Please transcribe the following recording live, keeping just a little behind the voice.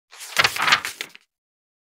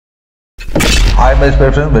Hi my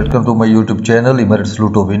friends, welcome to my YouTube channel Emirates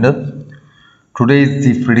Lotto winner. Today is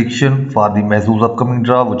the prediction for the Mahzooz upcoming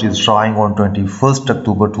draw, which is drawing on 21st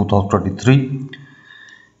October 2023.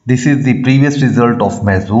 This is the previous result of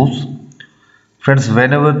Mahzooz. Friends,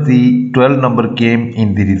 whenever the 12 number came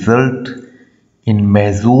in the result in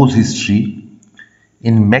Mahzooz history,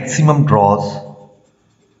 in maximum draws,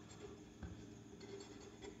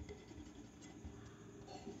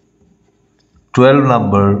 #12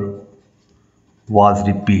 number was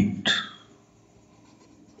repeat.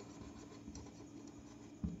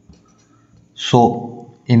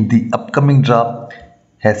 So in the upcoming draw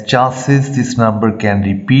has chances this number can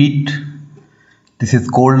repeat. This is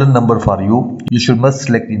golden number for you. You should must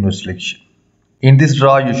select in your selection. In this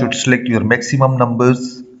draw you should select your maximum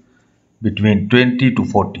numbers between 20 to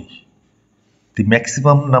 40. The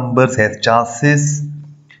maximum numbers has chances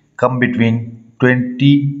come between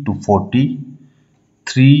 20 to 40.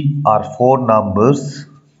 3 or 4 numbers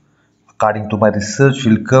according to my research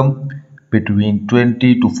will come between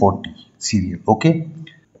 20 to 40 serial. Okay,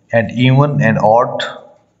 and even and odd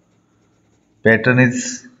pattern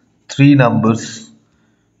is 3 numbers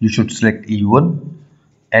you should select even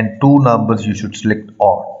and 2 numbers you should select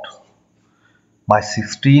odd. My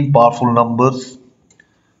 16 powerful numbers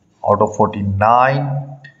out of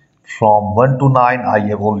 49, from 1 to 9 I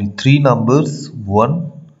have only 3 numbers,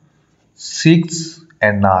 1, 6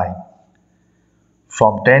 and 9.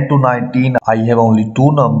 From 10 to 19 I have only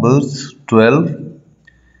 2 numbers, 12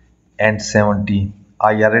 and 17.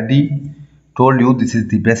 I already told you this is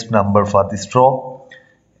the best number for this draw.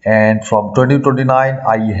 And from 20 to 29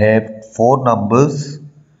 I have 4 numbers,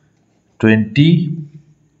 20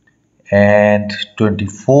 and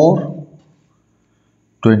 24,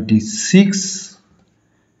 26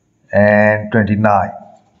 and 29.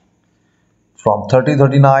 From 30 to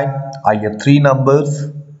 39 I have 3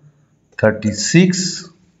 numbers, 36,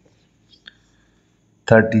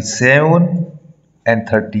 37 and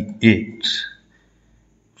 38.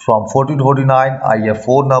 From 40 to 49 I have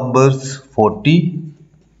 4 numbers, 40,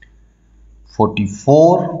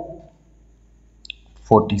 44,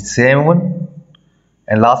 47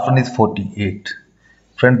 and last one is 48.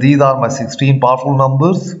 Friends, these are my 16 powerful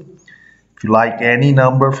numbers. If you like any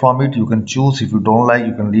number from it you can choose. If you don't like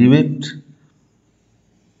you can leave it.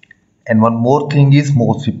 And one more thing is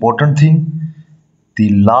most important thing, the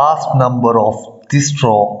last number of this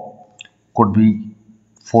draw could be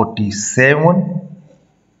 47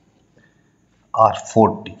 or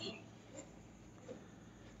 40.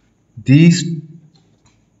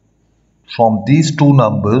 From these two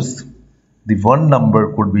numbers, the one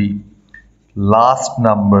number could be last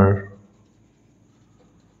number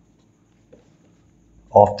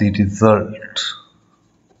of the result.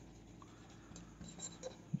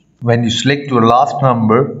 When you select your last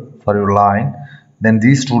number for your line, then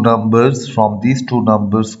these two numbers, from these two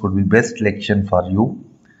numbers could be best selection for you.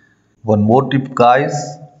 One more tip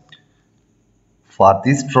guys, for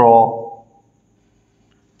this draw,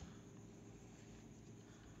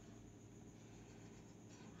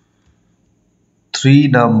 three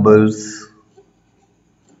numbers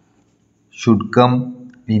should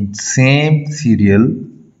come in same serial.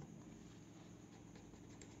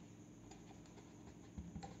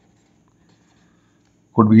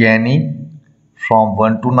 Could be any from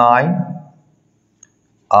 1 to 9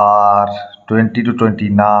 or 20 to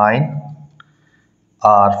 29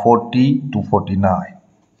 or 40 to 49.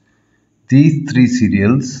 These three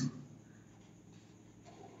serials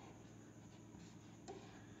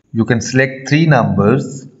you can select 3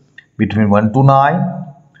 numbers between 1 to 9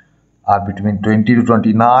 or between 20 to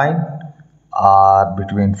 29 or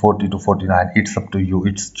between 40 to 49. It's up to you,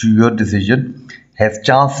 it's your decision. Has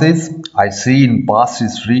chances, I see in past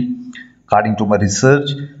history according to my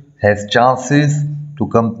research, has chances to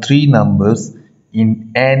come 3 numbers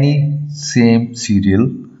in any same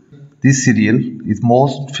serial. This serial is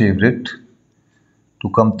most favorite to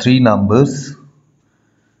come 3 numbers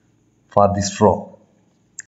for this draw.